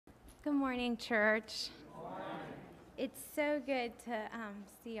Good morning, church. It's so good to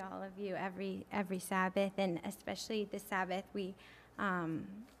see all of you every Sabbath, and especially this Sabbath, we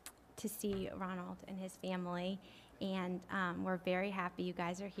to see Ronald and his family, and we're very happy you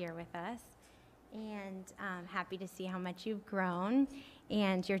guys are here with us, and happy to see how much you've grown,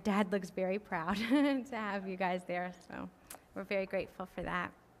 and your dad looks very proud to have you guys there, so we're very grateful for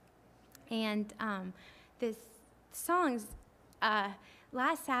that. And this songs.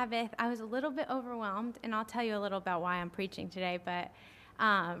 Last Sabbath, I was a little bit overwhelmed, and I'll tell you a little about why I'm preaching today, but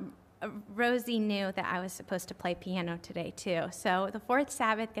Rosie knew that I was supposed to play piano today, too. So the fourth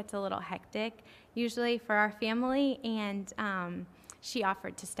Sabbath gets a little hectic, usually, for our family, and she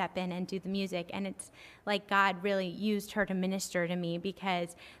offered to step in and do the music, and it's like God really used her to minister to me,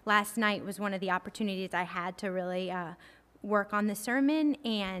 because last night was one of the opportunities I had to really work on the sermon,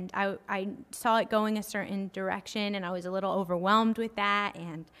 and I saw it going a certain direction, and I was a little overwhelmed with that,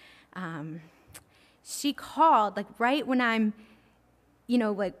 and she called, like, right when I'm,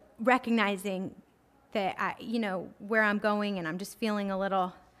 like, recognizing that, where I'm going, and I'm just feeling a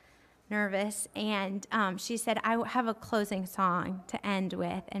little nervous, and she said, I have a closing song to end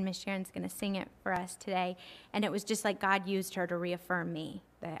with, and Miss Sharon's going to sing it for us today, and it was just like God used her to reaffirm me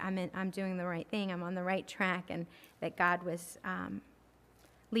that I'm doing the right thing, I'm on the right track, and that God was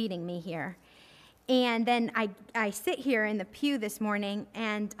leading me here. And then I sit here in the pew this morning,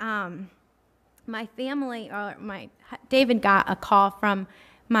 and my family, David got a call from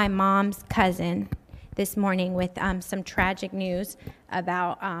my mom's cousin this morning with some tragic news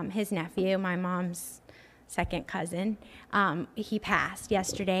about his nephew, my mom's second cousin. He passed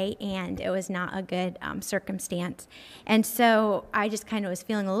yesterday, and it was not a good circumstance. And so I just kind of was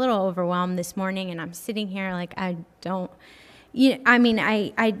feeling a little overwhelmed this morning, and I'm sitting here like I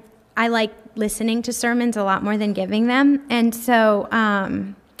like listening to sermons a lot more than giving them. And so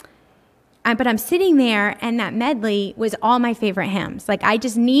but I'm sitting there, and that medley was all my favorite hymns. Like, I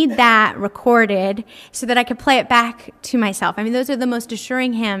just need that recorded so that I could play it back to myself. I mean, those are the most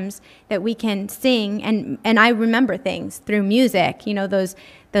assuring hymns that we can sing, and I remember things through music,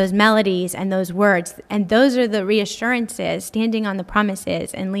 those melodies and those words. And those are the reassurances, standing on the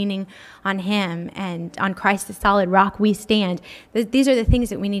promises and leaning on Him and on Christ the solid rock we stand. These are the things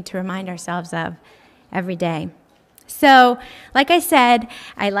that we need to remind ourselves of every day. So, like I said,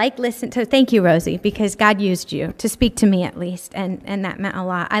 I like so thank you, Rosie, because God used you to speak to me at least, and that meant a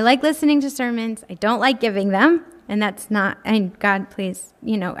lot. I like listening to sermons. I don't like giving them, and that's not, and God, please,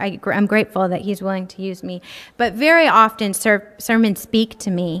 I'm grateful that He's willing to use me. But very often, sermons speak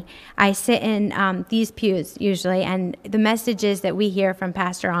to me. I sit in these pews usually, and the messages that we hear from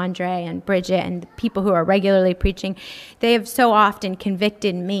Pastor Andre and Bridget and the people who are regularly preaching, they have so often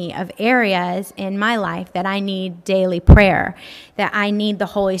convicted me of areas in my life that I need daily prayer, that I need the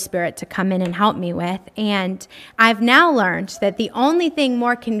Holy Spirit to come in and help me with. And I've now learned that the only thing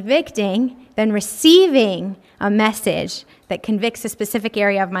more convicting than receiving a message that convicts a specific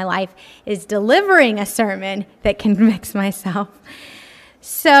area of my life is delivering a sermon that convicts myself.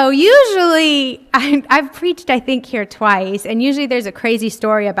 So usually, I've preached, I think, here twice, and usually there's a crazy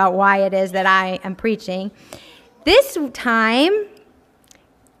story about why it is that I am preaching. This time,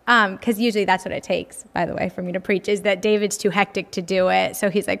 because usually that's what it takes, by the way, for me to preach, is that David's too hectic to do it. So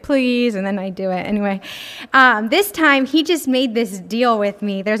he's like, please, and then I do it anyway. This time, he just made this deal with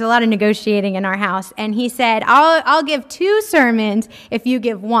me. There's a lot of negotiating in our house. And he said, I'll give 2 sermons if you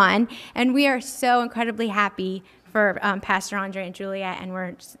give 1. And we are so incredibly happy for Pastor Andre and Juliet, and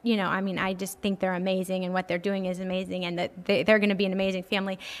we're, I just think they're amazing, and what they're doing is amazing, and that they're going to be an amazing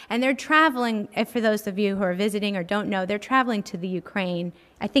family. And they're traveling, for those of you who are visiting or don't know, they're traveling to the Ukraine,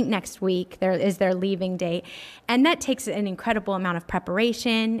 I think next week is their leaving date, and that takes an incredible amount of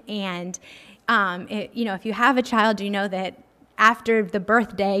preparation, and, if you have a child, you know that after the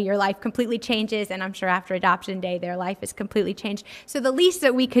birthday, your life completely changes, and I'm sure after adoption day, their life is completely changed. So the least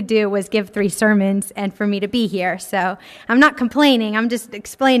that we could do was give 3 sermons and for me to be here. So I'm not complaining. I'm just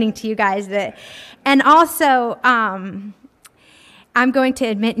explaining to you guys that. And also, I'm going to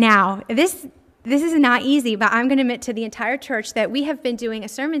admit now, this is not easy, but I'm going to admit to the entire church that we have been doing a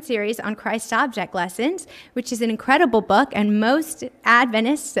sermon series on Christ Object Lessons, which is an incredible book, and most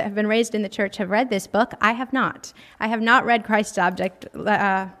Adventists that have been raised in the church have read this book. I have not. I have not read Christ Object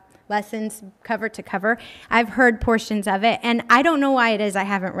lessons cover to cover. I've heard portions of it, and I don't know why it is I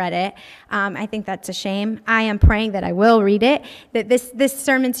haven't read it. I think that's a shame. I am praying that I will read it, that this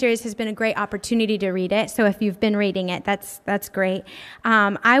sermon series has been a great opportunity to read it. So if you've been reading it, that's great.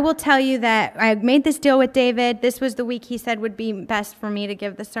 I will tell you that I made this deal with David. This was the week he said would be best for me to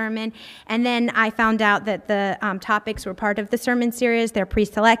give the sermon. And then I found out that the topics were part of the sermon series. They're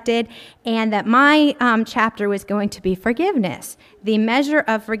pre-selected, and that my chapter was going to be forgiveness, the measure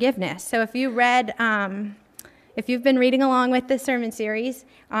of forgiveness. So if you've been reading along with the sermon series,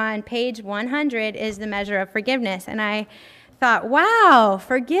 on page 100 is the measure of forgiveness. And I thought, wow,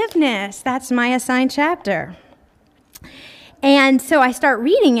 forgiveness, that's my assigned chapter. And so I start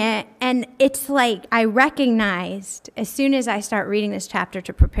reading it, and it's like I recognized as soon as I start reading this chapter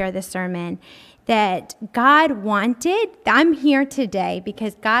to prepare this sermon that I'm here today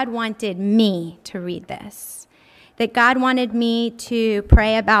because God wanted me to read this. That God wanted me to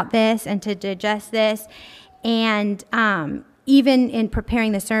pray about this and to digest this. And even in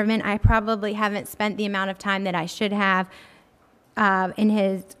preparing the sermon, I probably haven't spent the amount of time that I should have in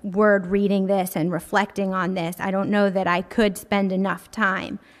his word reading this and reflecting on this. I don't know that I could spend enough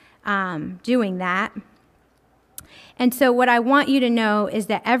time doing that. And so what I want you to know is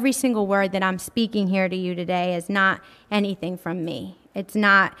that every single word that I'm speaking here to you today is not anything from me. It's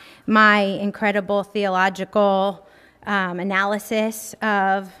not my incredible theological analysis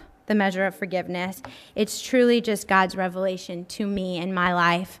of the measure of forgiveness. It's truly just God's revelation to me in my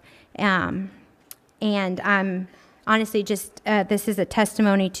life. And I'm honestly just, this is a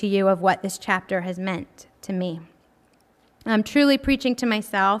testimony to you of what this chapter has meant to me. I'm truly preaching to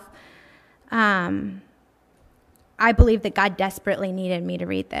myself. I believe that God desperately needed me to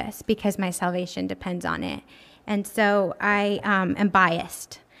read this because my salvation depends on it. And so I am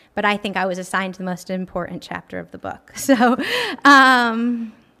biased, but I think I was assigned the most important chapter of the book. So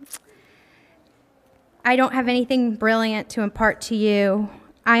I don't have anything brilliant to impart to you.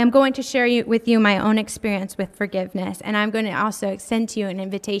 I am going to share with you my own experience with forgiveness, and I'm going to also extend to you an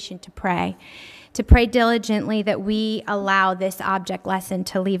invitation to pray diligently that we allow this object lesson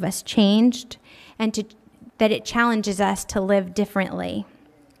to leave us changed and that it challenges us to live differently.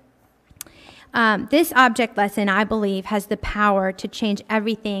 This object lesson, I believe, has the power to change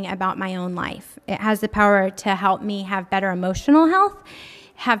everything about my own life. It has the power to help me have better emotional health,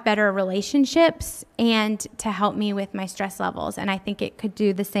 have better relationships, and to help me with my stress levels. And I think it could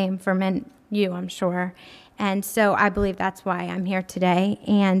do the same for you, I'm sure. And so I believe that's why I'm here today.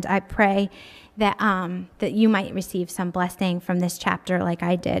 And I pray that that you might receive some blessing from this chapter like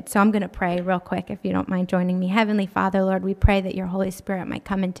I did. So I'm going to pray real quick, if you don't mind joining me. Heavenly Father, Lord, we pray that your Holy Spirit might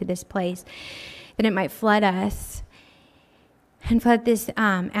come into this place, that it might flood us and flood this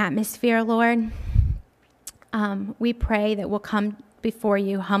atmosphere, Lord. We pray that we'll come before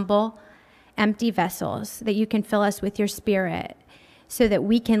you humble, empty vessels, that you can fill us with your Spirit so that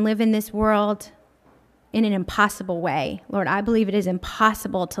we can live in this world in an impossible way. Lord, I believe it is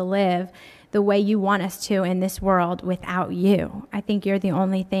impossible to live the way you want us to in this world without you. I think you're the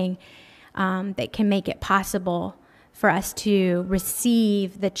only thing that can make it possible for us to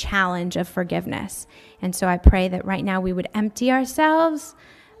receive the challenge of forgiveness. And so I pray that right now we would empty ourselves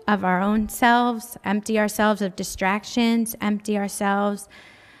of our own selves, empty ourselves of distractions, empty ourselves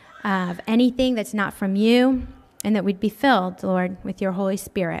of anything that's not from you, and that we'd be filled, Lord, with your Holy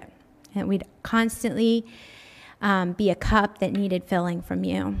Spirit, and that we'd constantly be a cup that needed filling from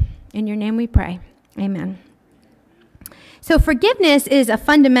you. In your name we pray. Amen. So forgiveness is a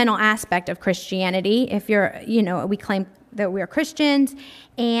fundamental aspect of Christianity. If we claim that we're Christians,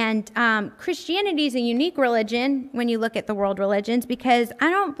 and Christianity is a unique religion when you look at the world religions, because I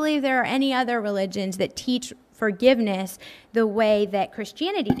don't believe there are any other religions that teach forgiveness the way that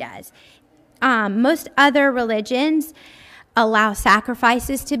Christianity does. Most other religions allow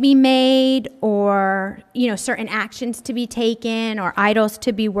sacrifices to be made, or certain actions to be taken, or idols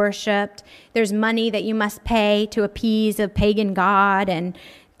to be worshipped. There's money that you must pay to appease a pagan god, and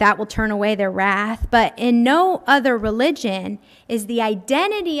that will turn away their wrath. But in no other religion is the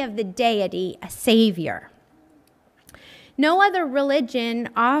identity of the deity a savior. No other religion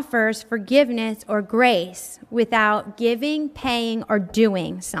offers forgiveness or grace without giving, paying, or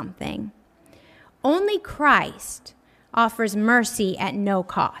doing something. Only Christ offers mercy at no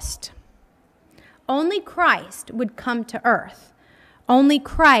cost. Only Christ would come to earth. Only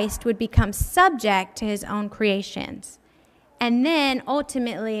Christ would become subject to his own creations, and then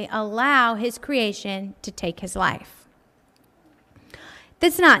ultimately allow his creation to take his life.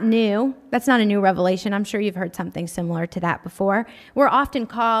 That's not new. That's not a new revelation. I'm sure you've heard something similar to that before. We're often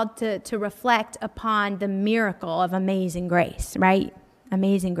called to reflect upon the miracle of amazing grace, right?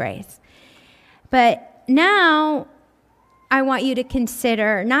 Amazing Grace. But now I want you to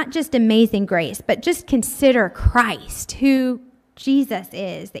consider not just Amazing Grace, but just consider Christ, who Jesus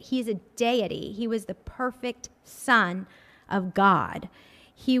is, that he's a deity. He was the perfect Son of God.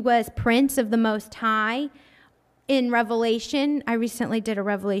 He was Prince of the Most High. In Revelation, I recently did a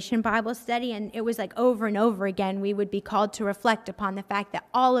Revelation Bible study, and it was like over and over again, we would be called to reflect upon the fact that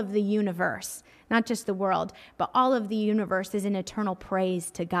all of the universe, not just the world, but all of the universe is in eternal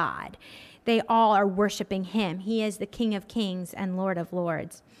praise to God. They all are worshiping him. He is the King of Kings and Lord of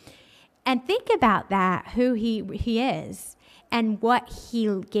Lords. And think about that, who he is and what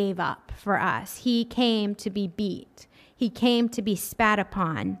he gave up for us. He came to be beat. He came to be spat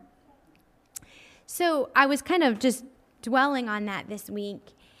upon. So I was kind of just dwelling on that this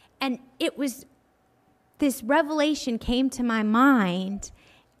week, and it was, this revelation came to my mind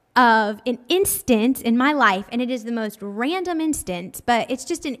of an instance in my life, and it is the most random instance, but it's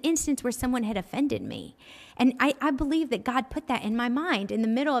just an instance where someone had offended me. And I believe that God put that in my mind in the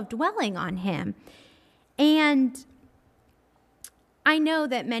middle of dwelling on him. And I know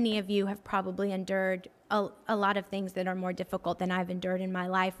that many of you have probably endured a lot of things that are more difficult than I've endured in my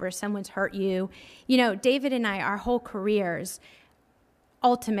life, where someone's hurt you. You know, David and I, our whole careers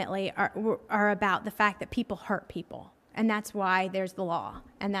ultimately are about the fact that people hurt people. And that's why there's the law.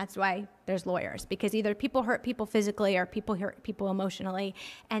 And that's why there's lawyers. Because either people hurt people physically or people hurt people emotionally.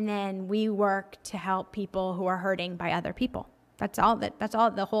 And then we work to help people who are hurting by other people. That's all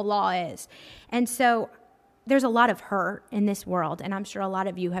the whole law is. And so there's a lot of hurt in this world, and I'm sure a lot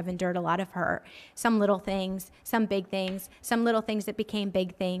of you have endured a lot of hurt. Some little things, some big things, some little things that became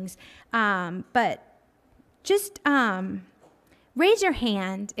big things. But just raise your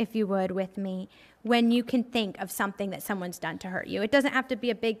hand, if you would, with me, when you can think of something that someone's done to hurt you. It doesn't have to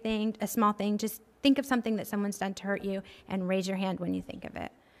be a big thing, a small thing. Just think of something that someone's done to hurt you, and raise your hand when you think of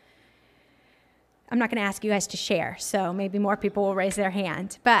it. I'm not going to ask you guys to share, so maybe more people will raise their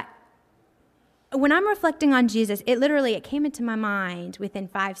hand. But when I'm reflecting on Jesus, it came into my mind within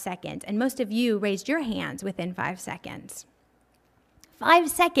 5 seconds, and most of you raised your hands within 5 seconds. 5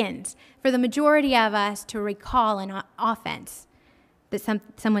 seconds for the majority of us to recall an offense that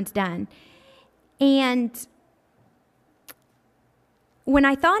someone's done. And when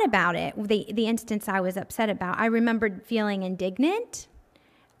I thought about it, the instance I was upset about, I remembered feeling indignant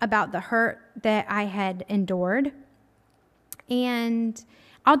about the hurt that I had endured. And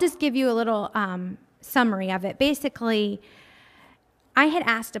I'll just give you a little summary of it. Basically, I had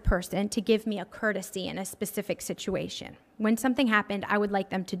asked a person to give me a courtesy in a specific situation. When something happened, I would like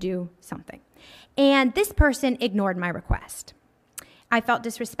them to do something. And this person ignored my request. I felt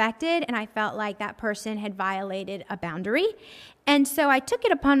disrespected, and I felt like that person had violated a boundary. And so I took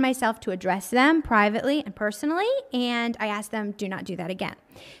it upon myself to address them privately and personally, and I asked them, do not do that again.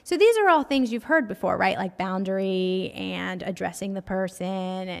 So these are all things you've heard before, right? Like boundary and addressing the person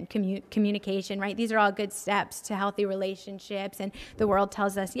and communication, right? These are all good steps to healthy relationships, and the world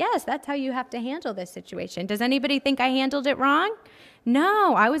tells us, yes, that's how you have to handle this situation. Does anybody think I handled it wrong?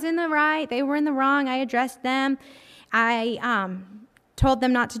 No, I was in the right. They were in the wrong. I addressed them. I told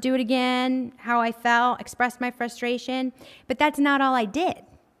them not to do it again, how I felt, expressed my frustration. But that's not all I did.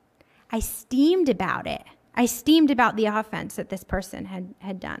 I steamed about it. I steamed about the offense that this person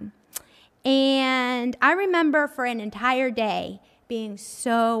had done. And I remember for an entire day being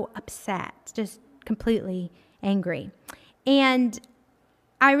so upset, just completely angry. And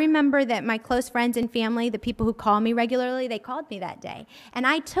I remember that my close friends and family, the people who call me regularly, they called me that day. And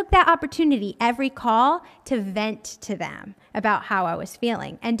I took that opportunity, every call, to vent to them about how I was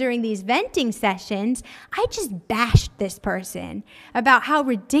feeling. And during these venting sessions, I just bashed this person about how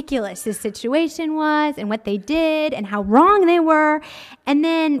ridiculous this situation was and what they did and how wrong they were. And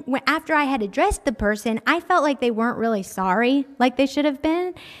then after I had addressed the person, I felt like they weren't really sorry like they should have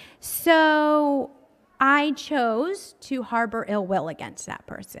been. So I chose to harbor ill will against that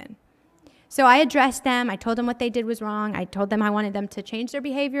person. So I addressed them. I told them what they did was wrong. I told them I wanted them to change their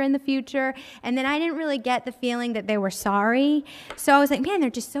behavior in the future. And then I didn't really get the feeling that they were sorry. So I was like, man, they're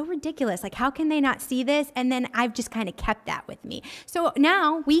just so ridiculous. Like, how can they not see this? And then I've just kind of kept that with me. So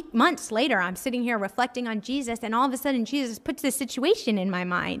now, months later, I'm sitting here reflecting on Jesus, and all of a sudden Jesus puts this situation in my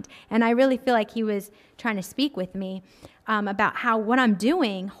mind. And I really feel like he was trying to speak with me about how what I'm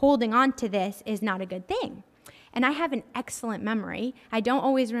doing, holding on to this, is not a good thing. And I have an excellent memory. I don't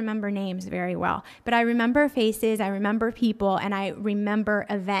always remember names very well, but I remember faces, I remember people, and I remember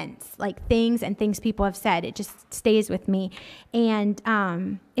events, like things and things people have said. It just stays with me. And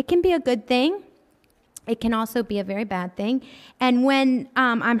it can be a good thing. It can also be a very bad thing. And when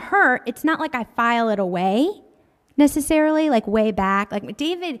I'm hurt, it's not like I file it away. necessarily, like way back. Like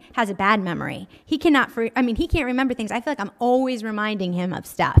David has a bad memory. He can't remember things. I feel like I'm always reminding him of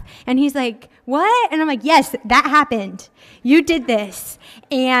stuff. And he's like, what? And I'm like, yes, that happened. You did this.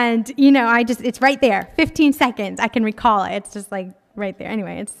 And, it's right there. 15 seconds. I can recall it. It's just like right there.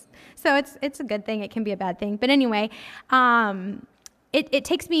 Anyway, it's a good thing. It can be a bad thing. But anyway, it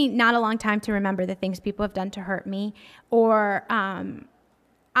takes me not a long time to remember the things people have done to hurt me, or I'm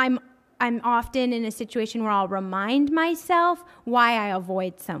often in a situation where I'll remind myself why I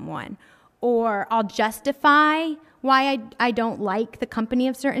avoid someone, or I'll justify why I don't like the company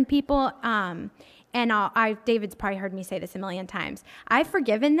of certain people. And David's probably heard me say this a million times. I've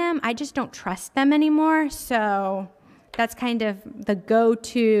forgiven them. I just don't trust them anymore. So that's kind of the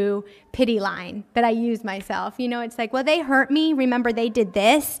go-to pity line that I use myself. It's like, well, they hurt me. Remember, they did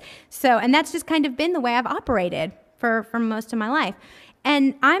this. So, and that's just kind of been the way I've operated for most of my life.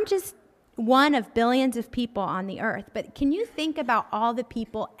 And I'm just one of billions of people on the earth. But can you think about all the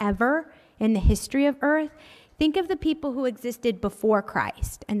people ever in the history of earth? Think of the people who existed before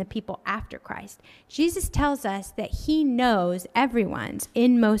Christ and the people after Christ. Jesus tells us that he knows everyone's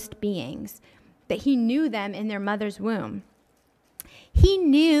inmost beings, that he knew them in their mother's womb. He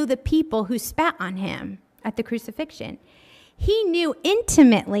knew the people who spat on him at the crucifixion. He knew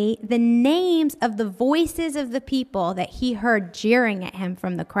intimately the names of the voices of the people that he heard jeering at him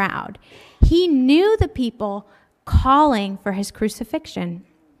from the crowd. He knew the people calling for his crucifixion.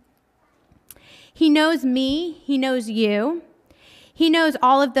 He knows me. He knows you. He knows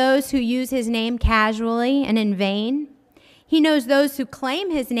all of those who use his name casually and in vain. He knows those who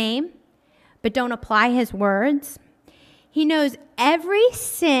claim his name but don't apply his words. He knows every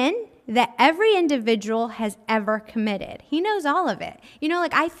sin that every individual has ever committed. He knows all of it.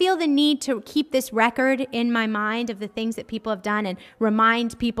 I feel the need to keep this record in my mind of the things that people have done and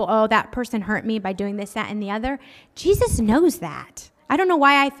remind people, oh, that person hurt me by doing this, that, and the other. Jesus knows that. I don't know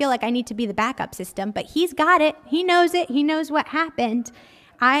why I feel like I need to be the backup system, but he's got it. He knows it. He knows what happened.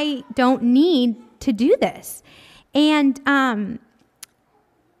 I don't need to do this. And I'm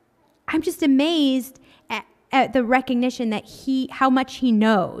just amazed at the recognition that how much he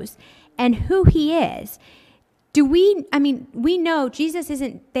knows and who he is. We know Jesus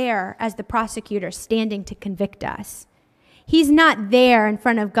isn't there as the prosecutor standing to convict us. He's not there in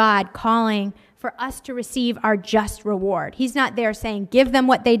front of God calling for us to receive our just reward. He's not there saying, give them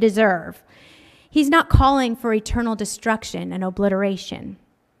what they deserve. He's not calling for eternal destruction and obliteration.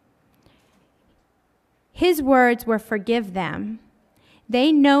 His words were, forgive them.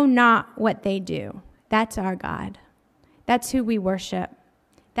 They know not what they do. That's our God. That's who we worship.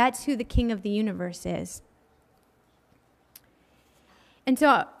 That's who the King of the universe is. And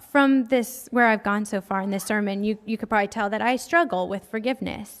so from this, where I've gone so far in this sermon, you could probably tell that I struggle with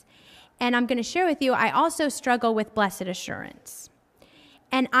forgiveness. And I'm going to share with you, I also struggle with blessed assurance.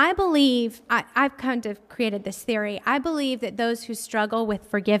 And I believe, I've kind of created this theory, I believe that those who struggle with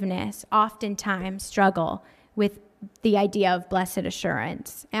forgiveness oftentimes struggle with the idea of blessed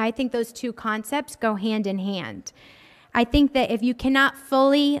assurance. And I think those two concepts go hand in hand. I think that if you cannot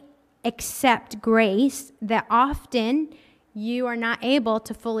fully accept grace, that often you are not able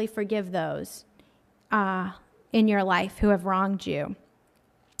to fully forgive those in your life who have wronged you.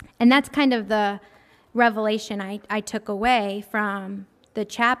 And that's kind of the revelation I took away from the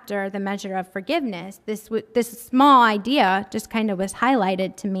chapter, The Measure of Forgiveness. This small idea just kind of was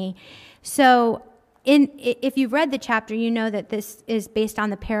highlighted to me. So if you've read the chapter, you know that this is based on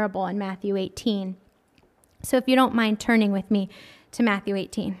the parable in Matthew 18. So if you don't mind turning with me to Matthew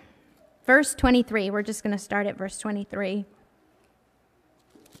 18. Verse 23, we're just going to start at verse 23.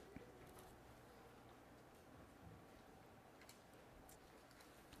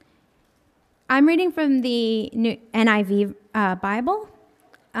 I'm reading from the new NIV Bible,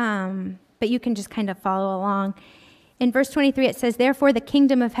 but you can just kind of follow along. In verse 23, it says, therefore the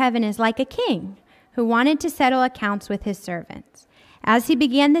kingdom of heaven is like a king who wanted to settle accounts with his servants. As he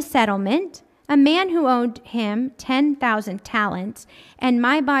began the settlement, a man who owed him 10,000 talents, and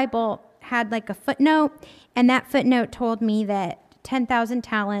my Bible had like a footnote, and that footnote told me that 10,000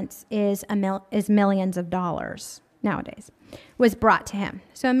 talents is millions of dollars nowadays, was brought to him.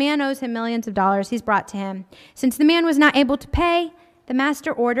 So a man owes him millions of dollars. He's brought to him. Since the man was not able to pay, the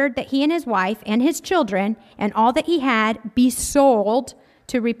master ordered that he and his wife and his children and all that he had be sold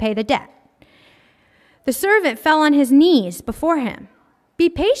to repay the debt. The servant fell on his knees before him. Be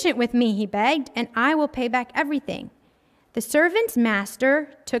patient with me, he begged, and I will pay back everything. The servant's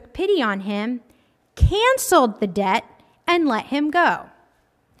master took pity on him, canceled the debt, and let him go.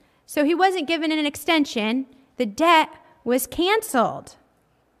 So he wasn't given an extension. The debt was canceled.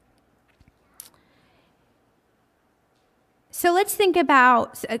 So let's think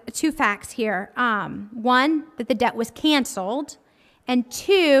about two facts here. One, that the debt was canceled. And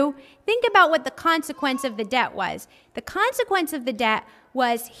two, think about what the consequence of the debt was. The consequence of the debt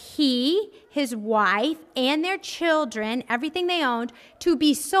was he, his wife, and their children, everything they owned, to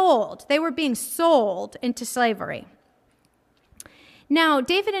be sold. They were being sold into slavery. Now,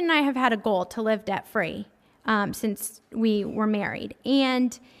 David and I have had a goal to live debt-free since we were married.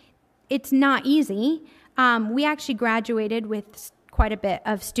 And it's not easy. We actually graduated with quite a bit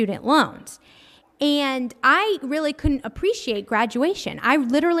of student loans. And I really couldn't appreciate graduation. I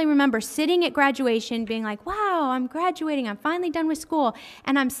literally remember sitting at graduation being like, wow, I'm graduating. I'm finally done with school.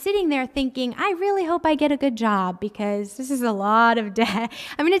 And I'm sitting there thinking, I really hope I get a good job because this is a lot of debt.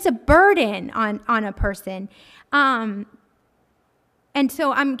 I mean, it's a burden on a person. And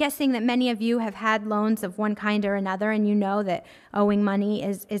so I'm guessing that many of you have had loans of one kind or another, and you know that owing money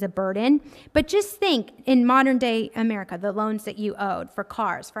is a burden. But just think, in modern day America, the loans that you owed for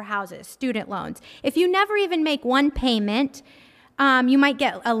cars, for houses, student loans. If you never even make one payment, you might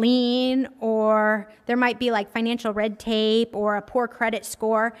get a lien, or there might be like financial red tape or a poor credit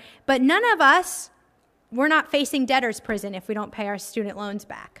score. But none of us, we're not facing debtor's prison if we don't pay our student loans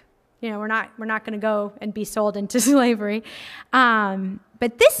back. You know, we're not going to go and be sold into slavery.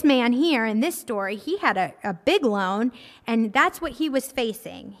 But this man here in this story, he had a big loan, and that's what he was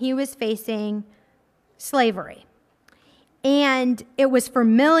facing. He was facing slavery. And it was for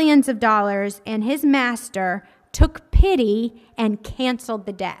millions of dollars, and his master took pity and canceled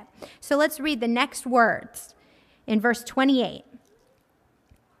the debt. So let's read the next words in verse 28.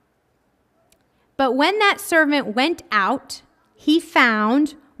 But when that servant went out, he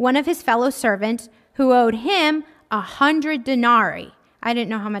found one of his fellow servants who owed him 100 denarii. I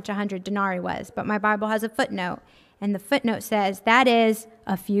didn't know how much 100 denarii was, but my Bible has a footnote, and the footnote says that is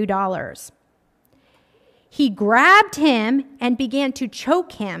a few dollars. He grabbed him and began to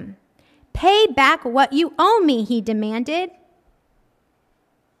choke him. Pay back what you owe me, he demanded.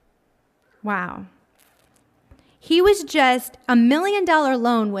 Wow. He was just, $1 million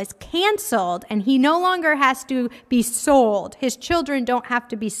loan was canceled, and he no longer has to be sold. His children don't have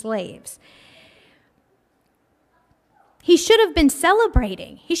to be slaves. He should have been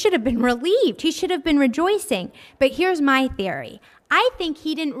celebrating. He should have been relieved. He should have been rejoicing. But here's my theory. I think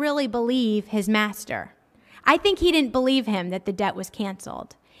he didn't really believe his master. I think he didn't believe him that the debt was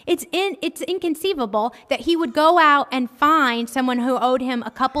canceled. It's inconceivable that he would go out and find someone who owed him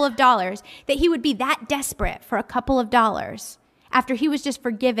a couple of dollars, that he would be that desperate for a couple of dollars after he was just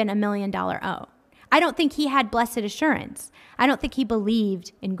forgiven $1 million owe. I don't think he had blessed assurance. I don't think he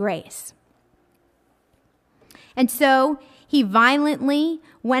believed in grace. And so he violently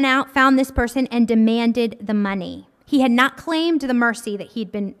went out, found this person, and demanded the money. He had not claimed the mercy that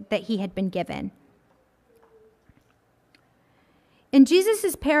he had been given. In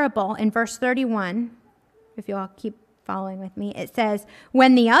Jesus' parable, in verse 31, if you all keep following with me, it says,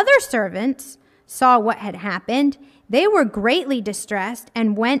 when the other servants saw what had happened, they were greatly distressed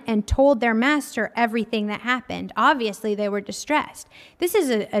and went and told their master everything that happened. Obviously, they were distressed. This is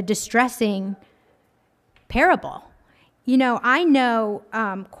a distressing parable. You know, I know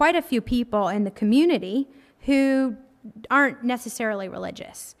quite a few people in the community who aren't necessarily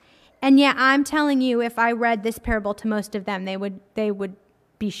religious. And yet I'm telling you, if I read this parable to most of them, they would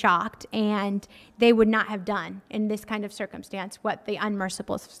be shocked, and they would not have done in this kind of circumstance what the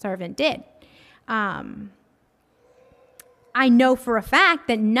unmerciful servant did. I know for a fact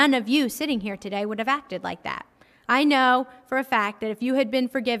that none of you sitting here today would have acted like that. I know for a fact that if you had been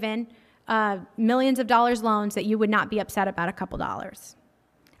forgiven millions of dollars loans, that you would not be upset about a couple dollars.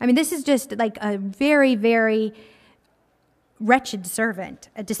 I mean, this is just like a very, very wretched servant,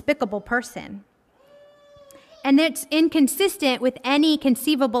 a despicable person. And it's inconsistent with any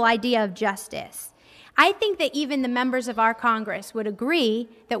conceivable idea of justice. I think that even the members of our Congress would agree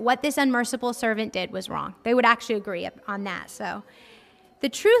that what this unmerciful servant did was wrong. They would actually agree on that. So the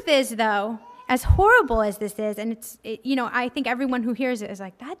truth is, though, as horrible as this is, and I think everyone who hears it is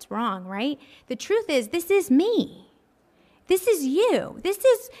like, that's wrong, right? The truth is, this is me. This is you. This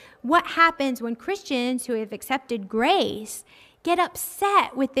is what happens when Christians who have accepted grace get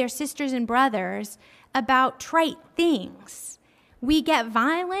upset with their sisters and brothers about trite things. We get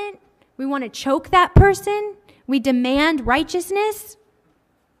violent. We want to choke that person. We demand righteousness.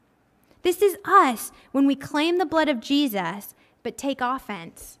 This is us when we claim the blood of Jesus but take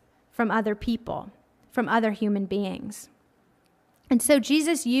offense from other people, from other human beings. And so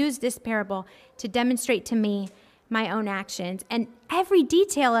Jesus used this parable to demonstrate to me my own actions. And every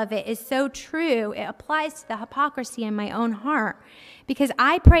detail of it is so true. It applies to the hypocrisy in my own heart, because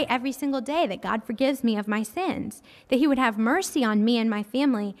I pray every single day that God forgives me of my sins, that he would have mercy on me and my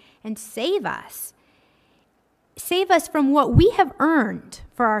family and save us. Save us from what we have earned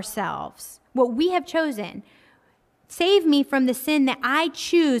for ourselves, what we have chosen. Save me from the sin that I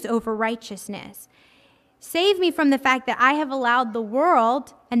choose over righteousness. Save me from the fact that I have allowed the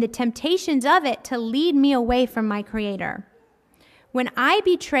world and the temptations of it to lead me away from my Creator. When I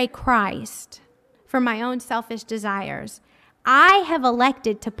betray Christ for my own selfish desires, I have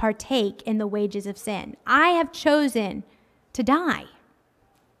elected to partake in the wages of sin. I have chosen to die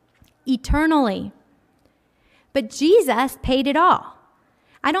eternally. But Jesus paid it all.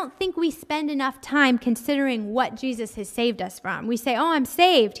 I don't think we spend enough time considering what Jesus has saved us from. We say, oh, I'm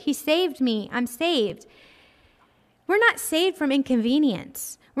saved. He saved me. I'm saved. We're not saved from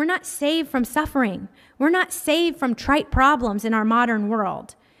inconvenience. We're not saved from suffering. We're not saved from trite problems in our modern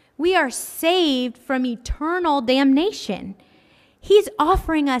world. We are saved from eternal damnation. He's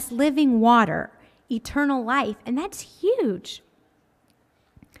offering us living water, eternal life, and that's huge.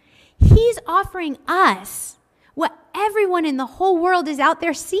 He's offering us what everyone in the whole world is out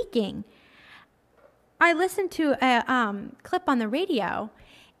there seeking. I listened to a clip on the radio,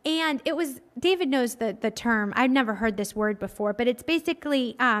 and it was, David knows the term. I've never heard this word before, but it's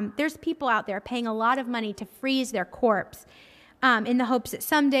basically, there's people out there paying a lot of money to freeze their corpse in the hopes that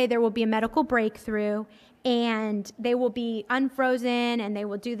someday there will be a medical breakthrough and they will be unfrozen and they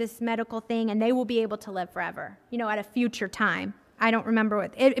will do this medical thing and they will be able to live forever, at a future time. I don't remember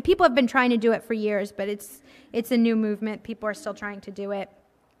what people have been trying to do it for years, but it's a new movement. People are still trying to do it.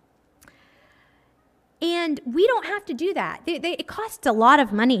 And we don't have to do that. It costs a lot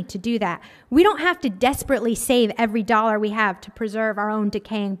of money to do that. We don't have to desperately save every dollar we have to preserve our own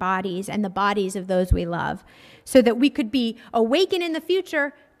decaying bodies and the bodies of those we love, so that we could be awakened in the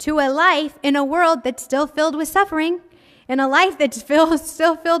future to a life in a world that's still filled with suffering, in a life that's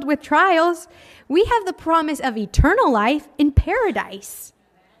still filled with trials. We have the promise of eternal life in paradise.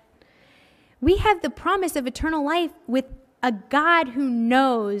 We have the promise of eternal life with a God who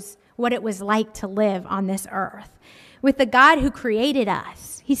knows what it was like to live on this earth, with the God who created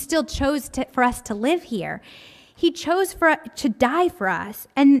us. He still chose for us to live here. He chose to die for us.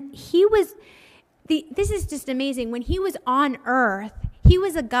 And this is just amazing. When he was on earth, he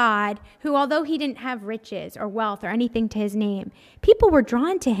was a God who, although he didn't have riches or wealth or anything to his name, people were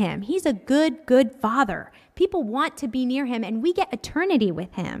drawn to him. He's a good, good father. People want to be near him, and we get eternity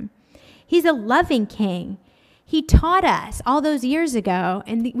with him. He's a loving king. He taught us all those years ago,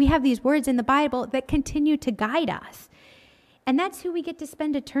 and we have these words in the Bible that continue to guide us. And that's who we get to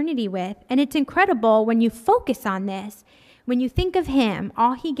spend eternity with. And it's incredible when you focus on this, when you think of him,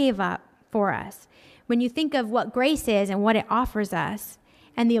 all he gave up for us, when you think of what grace is and what it offers us,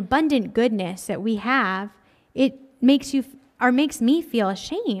 and the abundant goodness that we have, it makes me feel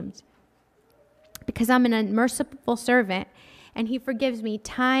ashamed, because I'm an unmerciful servant, and he forgives me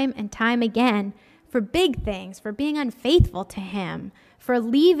time and time again for big things, for being unfaithful to him, for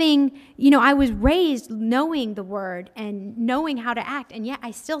leaving. I was raised knowing the word and knowing how to act, and yet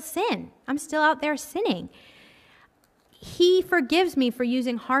I still sin. I'm still out there sinning. He forgives me for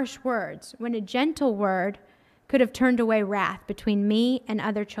using harsh words when a gentle word could have turned away wrath between me and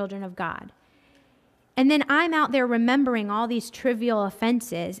other children of God. And then I'm out there remembering all these trivial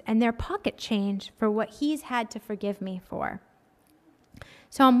offenses and their pocket change for what he's had to forgive me for.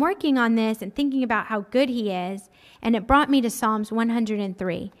 So I'm working on this and thinking about how good he is, and it brought me to Psalms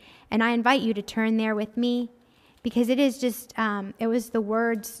 103. And I invite you to turn there with me, because it is just, it was the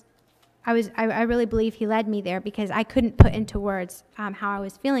words, I really believe he led me there, because I couldn't put into words how I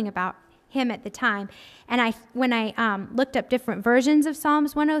was feeling about him at the time. And when I looked up different versions of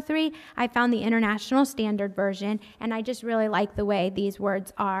Psalms 103, I found the International Standard Version, and I just really like the way these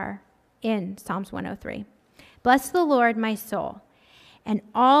words are in Psalms 103. Bless the Lord, my soul, and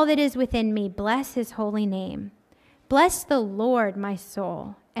all that is within me, bless his holy name. Bless the Lord, my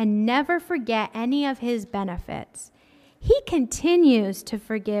soul, and never forget any of his benefits. He continues to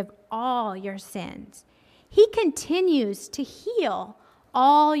forgive all your sins. He continues to heal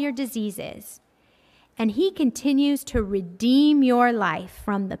all your diseases. And he continues to redeem your life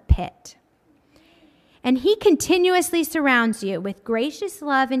from the pit. And he continuously surrounds you with gracious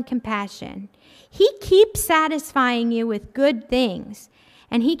love and compassion. He keeps satisfying you with good things,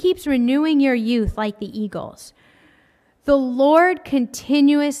 and he keeps renewing your youth like the eagles. The Lord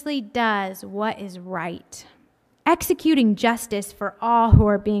continuously does what is right, executing justice for all who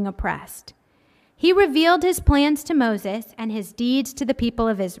are being oppressed. He revealed his plans to Moses and his deeds to the people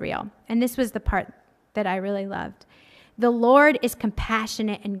of Israel. And this was the part that I really loved. The Lord is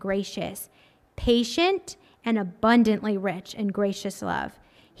compassionate and gracious, patient and abundantly rich in gracious love.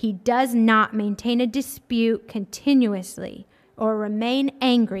 He does not maintain a dispute continuously or remain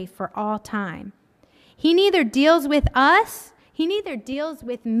angry for all time. He neither deals with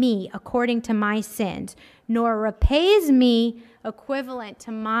me according to my sins, nor repays me equivalent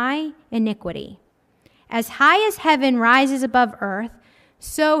to my iniquity. As high as heaven rises above earth,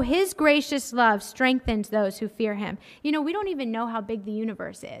 so his gracious love strengthens those who fear him. We don't even know how big the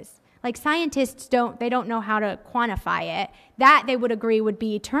universe is. Like scientists don't know how to quantify it. That they would agree would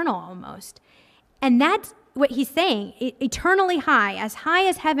be eternal almost. And that's what he's saying, eternally high as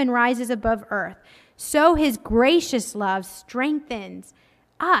heaven rises above earth. So his gracious love strengthens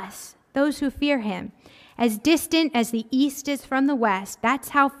us, those who fear him. As distant as the east is from the west, that's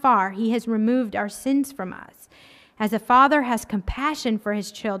how far he has removed our sins from us. As a father has compassion for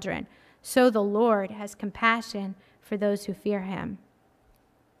his children, so the Lord has compassion for those who fear him.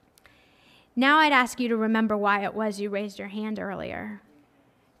 Now I'd ask you to remember why it was you raised your hand earlier.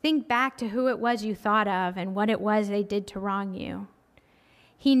 Think back to who it was you thought of and what it was they did to wrong you.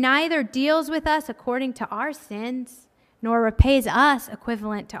 He neither deals with us according to our sins, nor repays us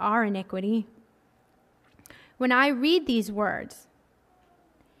equivalent to our iniquity. When I read these words,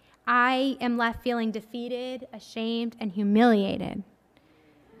 I am left feeling defeated, ashamed, and humiliated.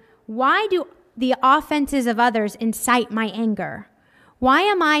 Why do the offenses of others incite my anger? Why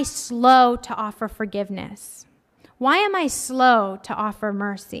am I slow to offer forgiveness? Why am I slow to offer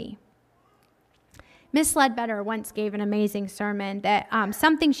mercy? Miss Ledbetter once gave an amazing sermon that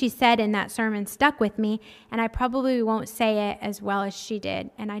something she said in that sermon stuck with me, and I probably won't say it as well as she did,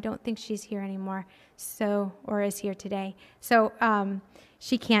 and I don't think she's here anymore, or is here today. So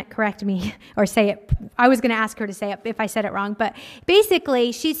she can't correct me or say it. I was going to ask her to say it if I said it wrong, but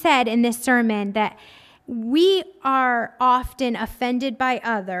basically she said in this sermon that we are often offended by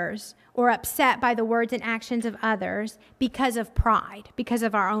others or upset by the words and actions of others because of pride, because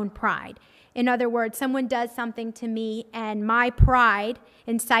of our own pride. In other words, someone does something to me and my pride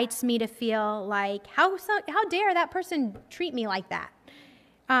incites me to feel like, how dare that person treat me like that?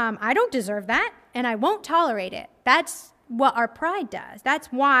 I don't deserve that and I won't tolerate it. That's what our pride does. That's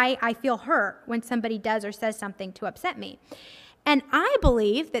why I feel hurt when somebody does or says something to upset me. And I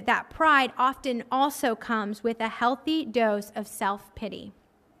believe that pride often also comes with a healthy dose of self-pity.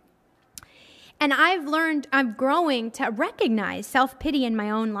 And I'm growing to recognize self-pity in my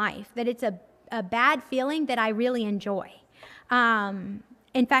own life, that it's a bad feeling that I really enjoy.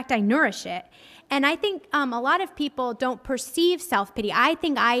 In fact, I nourish it. And I think a lot of people don't perceive self-pity. I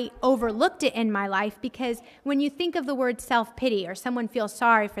think I overlooked it in my life because when you think of the word self-pity or someone feels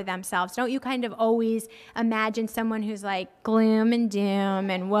sorry for themselves, don't you kind of always imagine someone who's like gloom and doom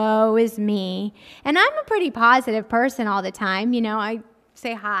and woe is me? And I'm a pretty positive person all the time. I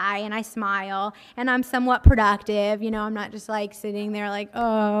say hi and I smile and I'm somewhat productive. I'm not just like sitting there like,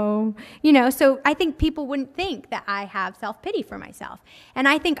 oh, so I think people wouldn't think that I have self-pity for myself. And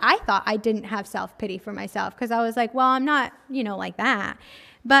I think I thought I didn't have self-pity for myself because I was like, well, I'm not, like that.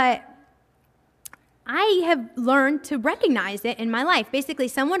 But I have learned to recognize it in my life. Basically,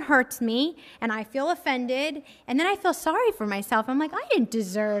 someone hurts me and I feel offended and then I feel sorry for myself. I'm like, I didn't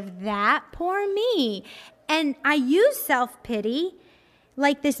deserve that. Poor me. And I use self-pity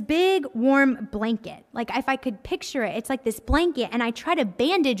like this big warm blanket. Like if I could picture it, it's like this blanket and I try to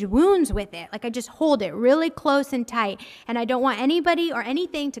bandage wounds with it. Like I just hold it really close and tight and I don't want anybody or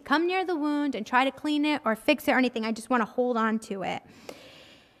anything to come near the wound and try to clean it or fix it or anything. I just want to hold on to it.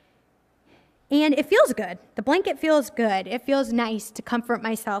 And it feels good. The blanket feels good. It feels nice to comfort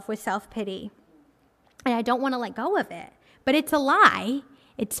myself with self-pity. And I don't want to let go of it. But it's a lie.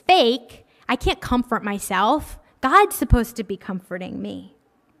 It's fake. I can't comfort myself. God's supposed to be comforting me.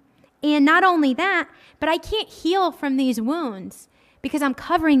 And not only that, but I can't heal from these wounds because I'm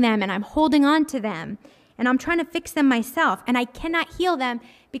covering them and I'm holding on to them and I'm trying to fix them myself. And I cannot heal them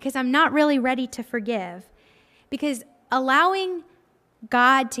because I'm not really ready to forgive. Because allowing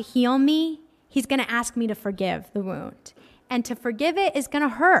God to heal me, he's going to ask me to forgive the wound. And to forgive it is going to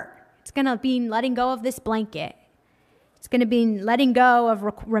hurt. It's going to be letting go of this blanket. It's going to be letting go of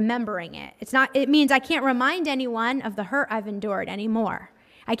remembering it. It means I can't remind anyone of the hurt I've endured anymore.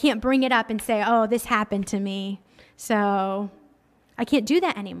 I can't bring it up and say, oh, this happened to me. So I can't do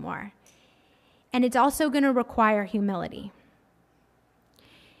that anymore. And it's also going to require humility.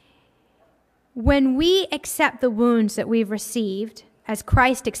 When we accept the wounds that we've received, as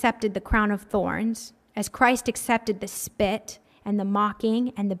Christ accepted the crown of thorns, as Christ accepted the spit, and the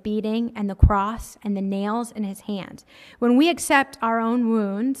mocking and the beating and the cross and the nails in his hands. When we accept our own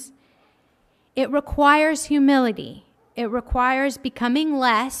wounds, It requires humility. It requires becoming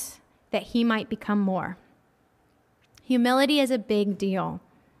less that he might become more. Humility is a big deal.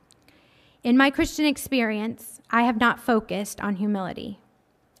 In my Christian experience, I have not focused on humility.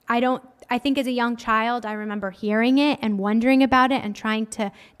 I think as a young child, I remember hearing it and wondering about it and trying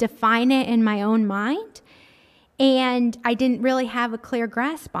to define it in my own mind. And I didn't really have a clear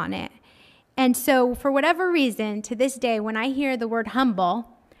grasp on it. And so for whatever reason, to this day, when I hear the word humble,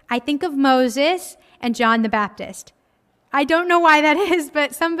 I think of Moses and John the Baptist. I don't know why that is,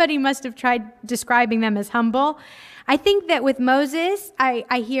 but somebody must have tried describing them as humble. I think that with Moses,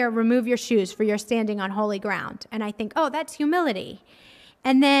 I hear remove your shoes for you're standing on holy ground. And I think, oh, that's humility.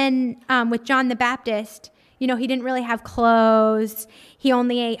 And then with John the Baptist, he didn't really have clothes. He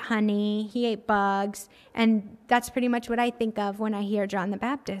only ate honey. He ate bugs. And that's pretty much what I think of when I hear John the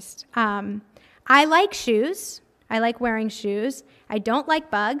Baptist. I like shoes. I like wearing shoes. I don't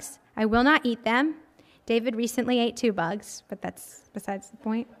like bugs. I will not eat them. David recently ate 2 bugs, but that's besides the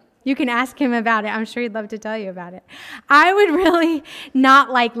point. You can ask him about it. I'm sure he'd love to tell you about it. I would really not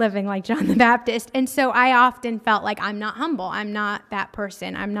like living like John the Baptist. And so I often felt like I'm not humble. I'm not that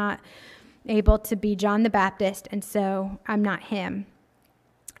person. I'm not able to be John the Baptist, and so I'm not him.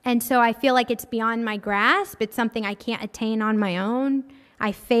 And so I feel like it's beyond my grasp. It's something I can't attain on my own.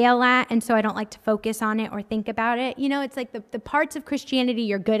 I fail at, and so I don't like to focus on it or think about it. It's like the parts of Christianity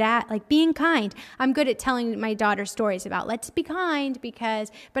you're good at, like being kind. I'm good at telling my daughter stories about let's be kind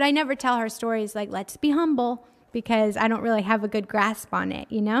but I never tell her stories like let's be humble because I don't really have a good grasp on it,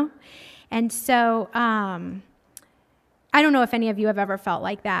 And so I don't know if any of you have ever felt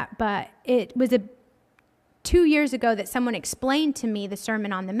like that, but it was 2 years ago that someone explained to me the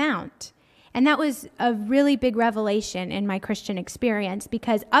Sermon on the Mount. And that was a really big revelation in my Christian experience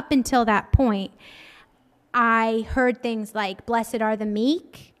because up until that point, I heard things like, blessed are the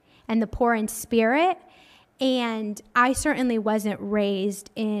meek and the poor in spirit. And I certainly wasn't raised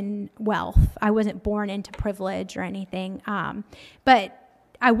in wealth. I wasn't born into privilege or anything. But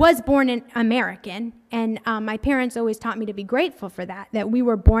I was born an American, and my parents always taught me to be grateful for that we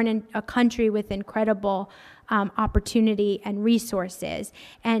were born in a country with incredible opportunity and resources.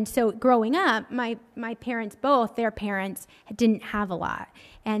 And so growing up, my parents, their parents didn't have a lot,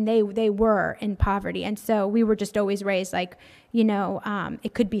 and they were in poverty. And so we were just always raised like,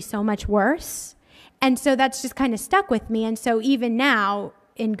 it could be so much worse. And so that's just kind of stuck with me. And so even now,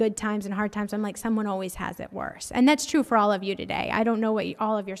 in good times and hard times, I'm like, someone always has it worse. And that's true for all of you today. I don't know what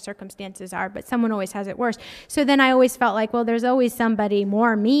all of your circumstances are, but someone always has it worse. So then I always felt like, well, there's always somebody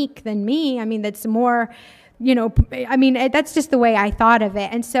more meek than me. I mean, that's more, that's just the way I thought of it.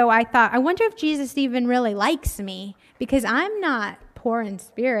 And so I thought, I wonder if Jesus even really likes me because I'm not poor in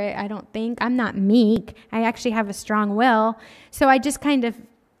spirit, I don't think. I'm not meek. I actually have a strong will. So I just kind of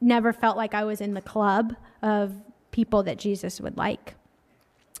never felt like I was in the club of people that Jesus would like.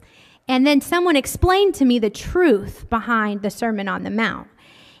 And then someone explained to me the truth behind the Sermon on the Mount.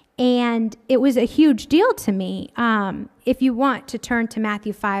 And it was a huge deal to me. If you want to turn to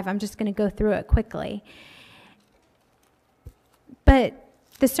Matthew 5, I'm just going to go through it quickly. But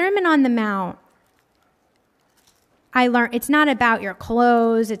the Sermon on the Mount, I learned it's not about your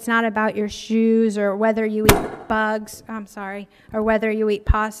clothes, it's not about your shoes, or whether you eat bugs, or whether you eat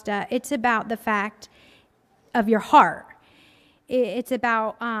pasta. It's about the fact of your heart. It's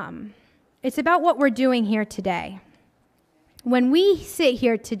about what we're doing here today. When we sit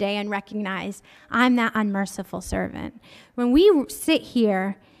here today and recognize I'm that unmerciful servant, when we sit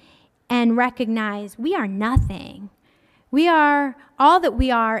here and recognize we are nothing, all that we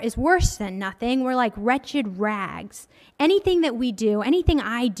are is worse than nothing. We're like wretched rags. Anything that we do, anything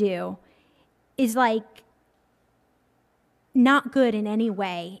I do is like not good in any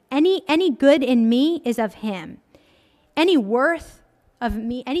way. Any good in me is of him. Any worth of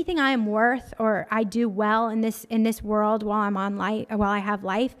me, anything I am worth or I do well in this world while I have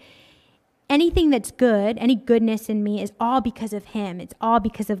life, anything that's good, any goodness in me is all because of him. It's all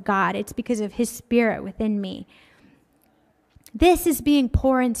because of God. It's because of his spirit within me. This is being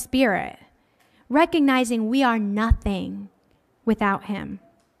poor in spirit, recognizing we are nothing without him.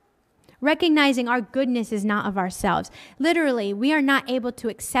 Recognizing our goodness is not of ourselves. Literally, we are not able to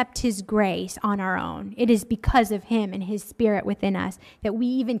accept his grace on our own. It is because of him and his spirit within us that we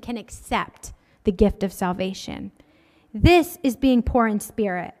even can accept the gift of salvation. This is being poor in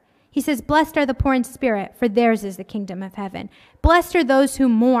spirit. He says, blessed are the poor in spirit, for theirs is the kingdom of heaven. Blessed are those who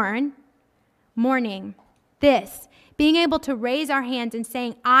mourning this, being able to raise our hands and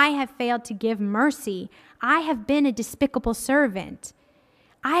saying, I have failed to give mercy. I have been a despicable servant.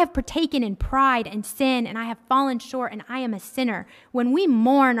 I have partaken in pride and sin, and I have fallen short, and I am a sinner. When we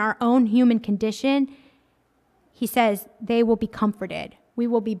mourn our own human condition, he says they will be comforted. We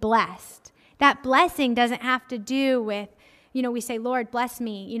will be blessed. That blessing doesn't have to do with, we say, Lord, bless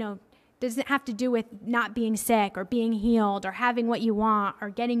me, doesn't have to do with not being sick or being healed or having what you want or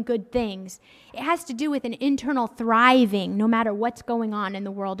getting good things. It has to do with an internal thriving, no matter what's going on in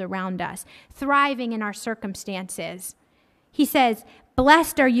the world around us, thriving in our circumstances. He says,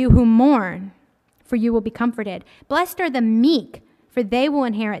 blessed are you who mourn, for you will be comforted. Blessed are the meek, for they will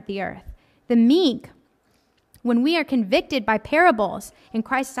inherit the earth. The meek, when we are convicted by parables in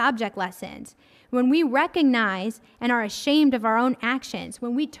Christ's object lessons, when we recognize and are ashamed of our own actions,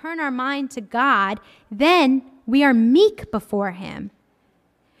 when we turn our mind to God, then we are meek before him.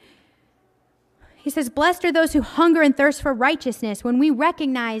 He says, blessed are those who hunger and thirst for righteousness, when we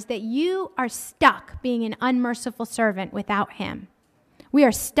recognize that you are stuck being an unmerciful servant without him. We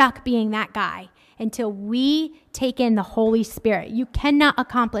are stuck being that guy until we take in the Holy Spirit. You cannot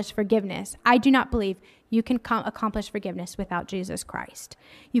accomplish forgiveness. I do not believe you can accomplish forgiveness without Jesus Christ.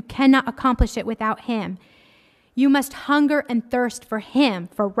 You cannot accomplish it without him. You must hunger and thirst for him,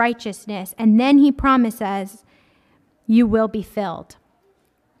 for righteousness, and then he promises you will be filled.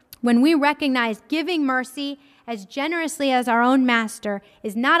 When we recognize giving mercy as generously as our own master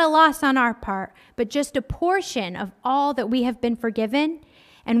is not a loss on our part, but just a portion of all that we have been forgiven,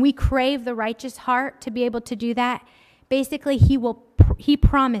 and we crave the righteous heart to be able to do that, basically he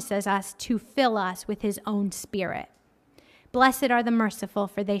promises us to fill us with his own Spirit. Blessed are the merciful,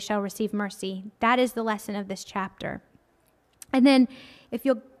 for they shall receive mercy. That is the lesson of this chapter. And then if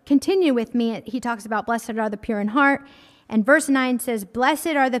you'll continue with me, he talks about blessed are the pure in heart. And verse 9 says, blessed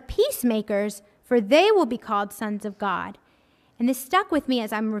are the peacemakers, for they will be called sons of God. And this stuck with me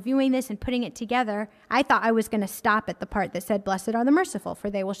as I'm reviewing this and putting it together. I thought I was going to stop at the part that said, blessed are the merciful, for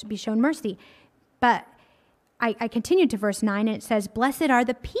they will be shown mercy. But I continued to verse 9, and it says, blessed are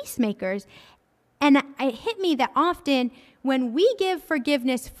the peacemakers. And it hit me that often when we give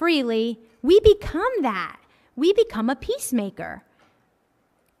forgiveness freely, we become that. We become a peacemaker.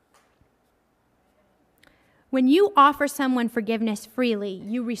 When you offer someone forgiveness freely,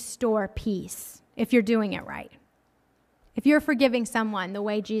 you restore peace if you're doing it right. If you're forgiving someone the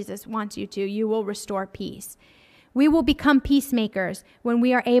way Jesus wants you to, you will restore peace. We will become peacemakers when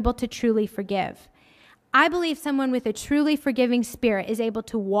we are able to truly forgive. I believe someone with a truly forgiving spirit is able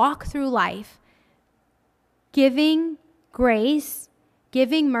to walk through life giving grace,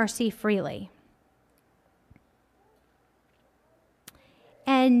 giving mercy freely.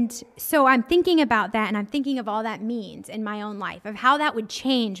 And so I'm thinking about that, and I'm thinking of all that means in my own life, of how that would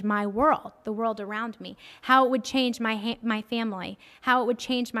change my world, the world around me, how it would change my family, how it would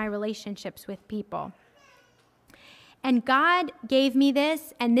change my relationships with people. And God gave me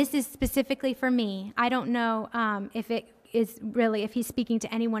this, and this is specifically for me. I don't know if he's speaking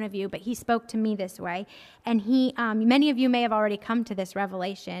to any one of you, but he spoke to me this way. And many of you may have already come to this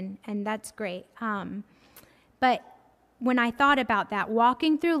revelation, and that's great. But when I thought about that,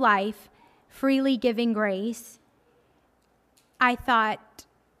 walking through life, freely giving grace, I thought,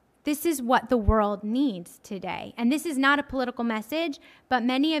 this is what the world needs today. And this is not a political message, but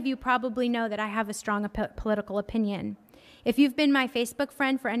many of you probably know that I have a strong political opinion. If you've been my Facebook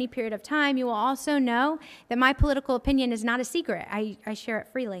friend for any period of time, you will also know that my political opinion is not a secret. I share it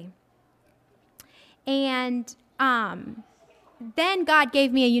freely. And then God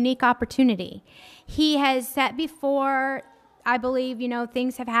gave me a unique opportunity. He has set before, I believe,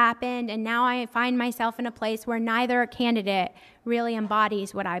 things have happened, and now I find myself in a place where neither candidate really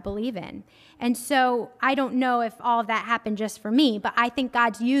embodies what I believe in. And so I don't know if all of that happened just for me, but I think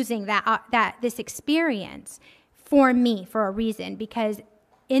God's using this experience for me for a reason, because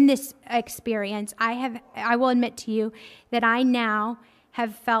in this experience, I will admit to you that I now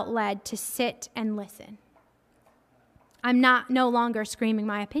have felt led to sit and listen. I'm no longer screaming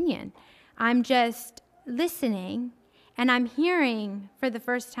my opinion. I'm just listening, and I'm hearing for the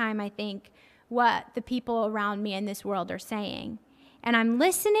first time, I think, what the people around me in this world are saying. And I'm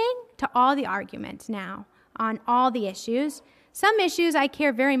listening to all the arguments now on all the issues. Some issues I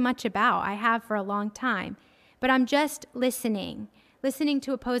care very much about. I have for a long time. But I'm just listening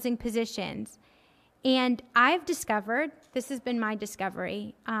to opposing positions. And I've discovered, this has been my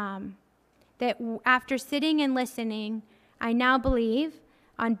discovery, that after sitting and listening, I now believe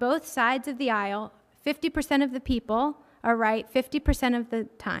on both sides of the aisle, 50% of the people are right 50% of the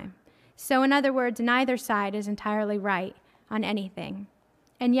time. So in other words, neither side is entirely right on anything.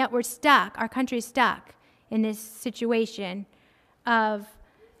 And yet we're stuck, our country's stuck in this situation of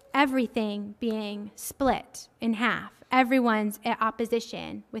everything being split in half. everyone's at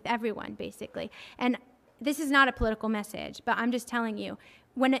opposition with everyone, basically. And this is not a political message, but I'm just telling you,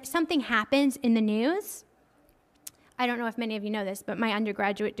 when something happens in the news, I don't know if many of you know this, but my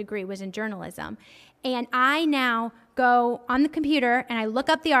undergraduate degree was in journalism. And I now go on the computer and I look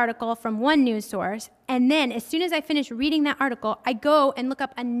up the article from one news source. And then as soon as I finish reading that article, I go and look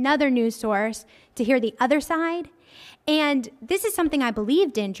up another news source to hear the other side. And this is something I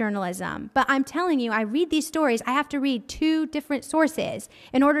believed in, journalism. But I'm telling you, I read these stories. I have to read 2 different sources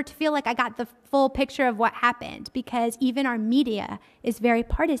in order to feel like I got the full picture of what happened, because even our media is very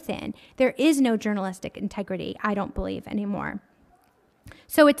partisan. There is no journalistic integrity, I don't believe, anymore.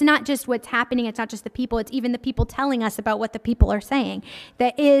 So it's not just what's happening. It's not just the people. It's even the people telling us about what the people are saying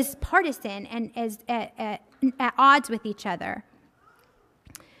that is partisan and is at odds with each other.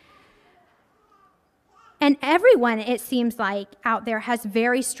 And everyone, it seems like, out there has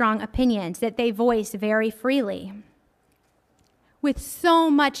very strong opinions that they voice very freely with so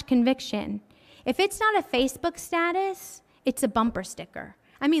much conviction. If it's not a Facebook status, it's a bumper sticker.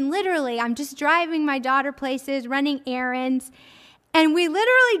 I mean, literally, I'm just driving my daughter places, running errands, and we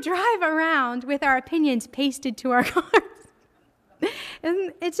literally drive around with our opinions pasted to our cars.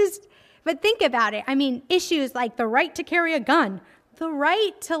 And it's just, but think about it. I mean, issues like the right to carry a gun, the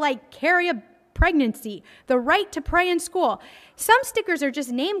right to carry a pregnancy, the right to pray in school. Some stickers are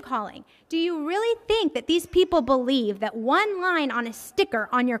just name calling. Do you really think that these people believe that one line on a sticker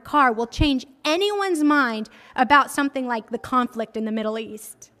on your car will change anyone's mind about something like the conflict in the Middle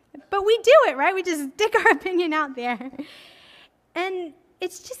East? But we do it, right? We just stick our opinion out there. And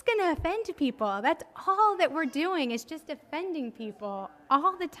it's just going to offend people. That's all that we're doing, is just offending people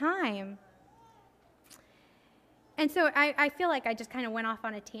all the time. And so I feel like I just kind of went off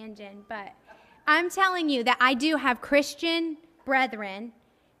on a tangent, but I'm telling you that I do have Christian brethren.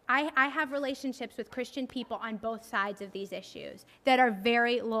 I have relationships with Christian people on both sides of these issues that are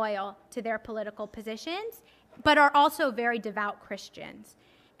very loyal to their political positions, but are also very devout Christians.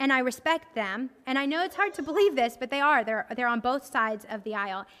 And I respect them, and I know it's hard to believe this, but they are. They're on both sides of the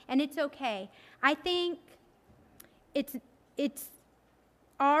aisle, and it's okay. I think it's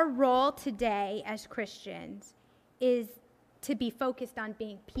our role today as Christians is to be focused on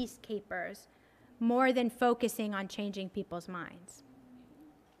being peacekeepers more than focusing on changing people's minds.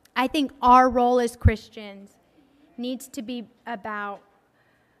 I think our role as Christians needs to be about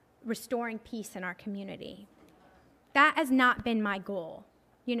restoring peace in our community. That has not been my goal,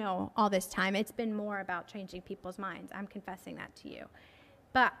 all this time. It's been more about changing people's minds. I'm confessing that to you.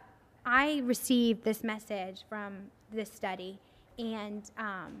 But I received this message from this study, and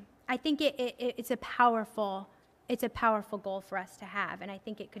I think it's a powerful goal for us to have, and I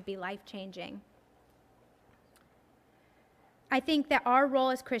think it could be life-changing. I think that our role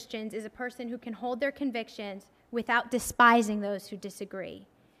as Christians is a person who can hold their convictions without despising those who disagree.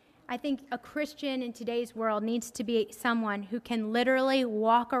 I think a Christian in today's world needs to be someone who can literally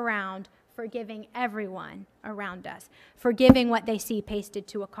walk around forgiving everyone around us, forgiving what they see pasted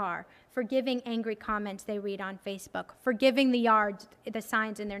to a car, forgiving angry comments they read on Facebook, forgiving the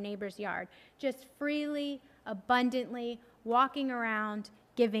signs in their neighbor's yard, just freely, abundantly walking around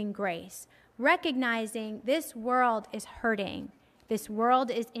giving grace, recognizing this world is hurting, this world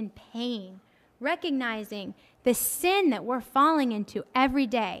is in pain, recognizing the sin that we're falling into every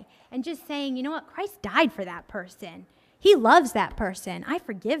day, and just saying, you know what, Christ died for that person. He loves that person. I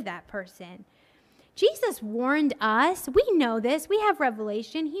forgive that person. Jesus warned us. We know this. We have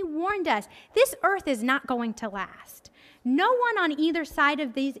revelation. He warned us. This earth is not going to last. No one on either side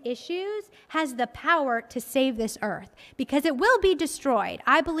of these issues has the power to save this earth because it will be destroyed.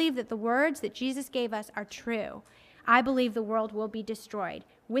 I believe that the words that Jesus gave us are true. I believe the world will be destroyed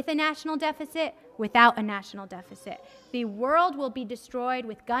with a national deficit, without a national deficit. The world will be destroyed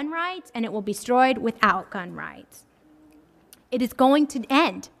with gun rights, and it will be destroyed without gun rights. It is going to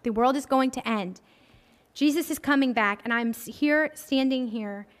end. The world is going to end. Jesus is coming back, and I'm standing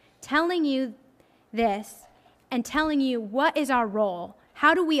here, telling you this and telling you what is our role.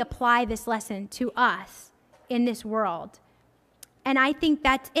 How do we apply this lesson to us in this world? And I think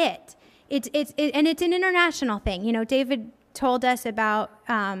that's it. It's an international thing. David told us about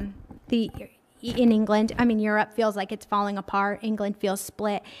in England. Europe feels like it's falling apart. England feels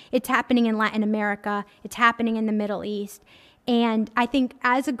split. It's happening in Latin America. It's happening in the Middle East. And I think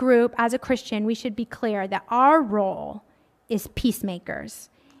as a group, as a Christian, we should be clear that our role is peacemakers.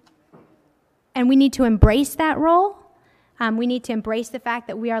 And we need to embrace that role. We need to embrace the fact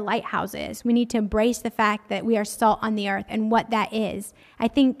that we are lighthouses. We need to embrace the fact that we are salt on the earth and what that is. I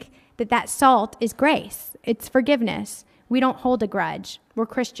think that salt is grace. It's forgiveness. We don't hold a grudge. We're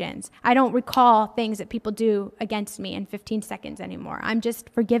Christians. I don't recall things that people do against me in 15 seconds anymore. I'm just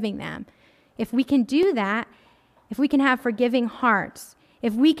forgiving them. If we can do that, if we can have forgiving hearts,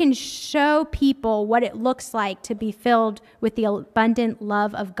 if we can show people what it looks like to be filled with the abundant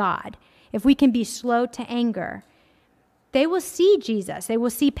love of God, if we can be slow to anger, they will see Jesus. They will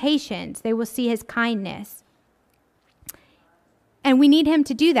see patience. They will see his kindness. And we need him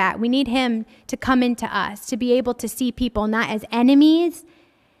to do that. We need him to come into us, to be able to see people not as enemies,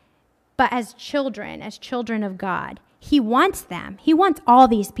 but as children of God. He wants them. He wants all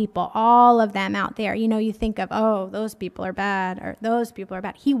these people, all of them out there. You know, you think of, oh, those people are bad, or those people are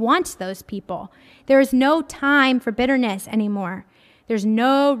bad. He wants those people. There is no time for bitterness anymore. There's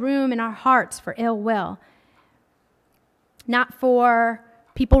no room in our hearts for ill will. Not for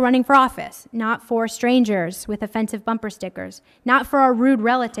people running for office, not for strangers with offensive bumper stickers, not for our rude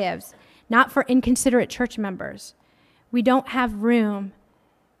relatives, not for inconsiderate church members. We don't have room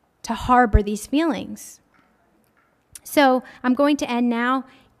to harbor these feelings. So I'm going to end now.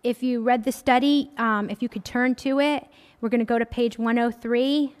 If you read the study, if you could turn to it, we're going to go to page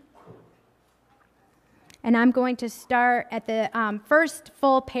 103. And I'm going to start at the first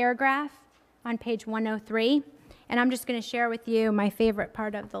full paragraph on page 103. And I'm just going to share with you my favorite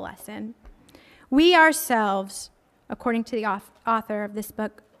part of the lesson. We ourselves, according to the author of this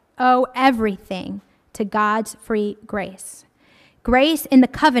book, owe everything to God's free grace. Grace in the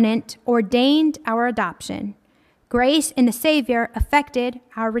covenant ordained our adoption. Grace in the Savior effected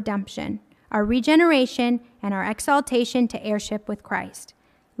our redemption, our regeneration, and our exaltation to heirship with Christ.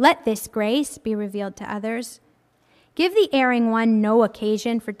 Let this grace be revealed to others. Give the erring one no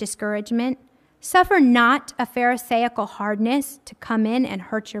occasion for discouragement. Suffer not a pharisaical hardness to come in and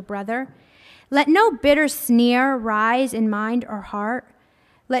hurt your brother. Let no bitter sneer rise in mind or heart.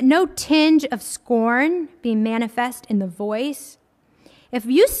 Let no tinge of scorn be manifest in the voice. If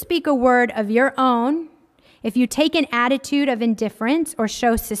you speak a word of your own, if you take an attitude of indifference or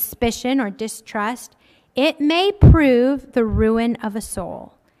show suspicion or distrust, it may prove the ruin of a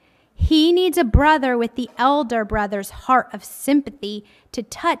soul. He needs a brother with the elder brother's heart of sympathy to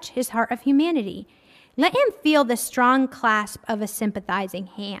touch his heart of humanity. Let him feel the strong clasp of a sympathizing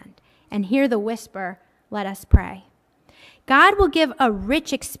hand and hear the whisper, "Let us pray." God will give a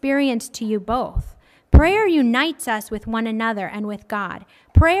rich experience to you both. Prayer unites us with one another and with God.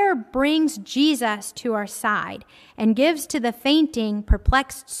 Prayer brings Jesus to our side and gives to the fainting,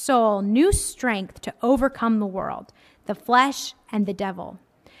 perplexed soul new strength to overcome the world, the flesh, and the devil.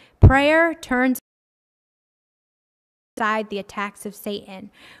 Prayer turns aside the attacks of Satan.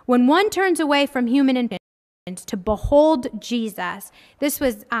 When one turns away from human influence to behold Jesus, this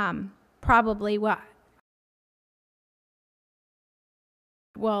was probably what,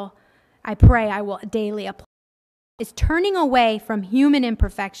 well, I pray I will daily apply, is turning away from human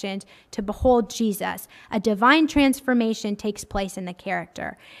imperfections to behold Jesus. A divine transformation takes place in the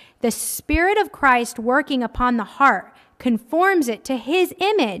character. The Spirit of Christ working upon the heart conforms it to his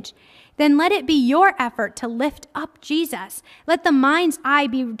image. Then let it be your effort to lift up Jesus. Let the mind's eye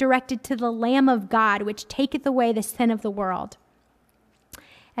be directed to the Lamb of God, which taketh away the sin of the world.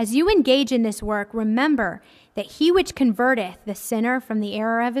 As you engage in this work, remember that he which converteth the sinner from the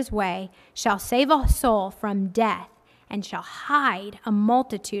error of his way shall save a soul from death and shall hide a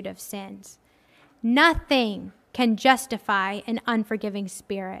multitude of sins. Nothing can justify an unforgiving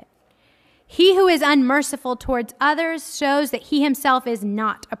spirit. He who is unmerciful towards others shows that he himself is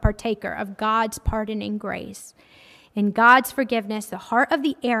not a partaker of God's pardoning grace. In God's forgiveness, the heart of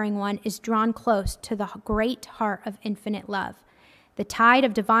the erring one is drawn close to the great heart of infinite love. The tide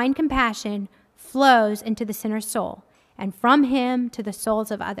of divine compassion flows into the sinner's soul, and from him to the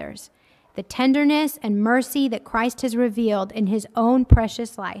souls of others. The tenderness and mercy that Christ has revealed in his own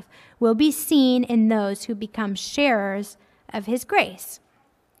precious life will be seen in those who become sharers of his grace.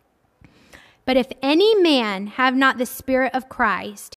 But if any man have not the Spirit of Christ,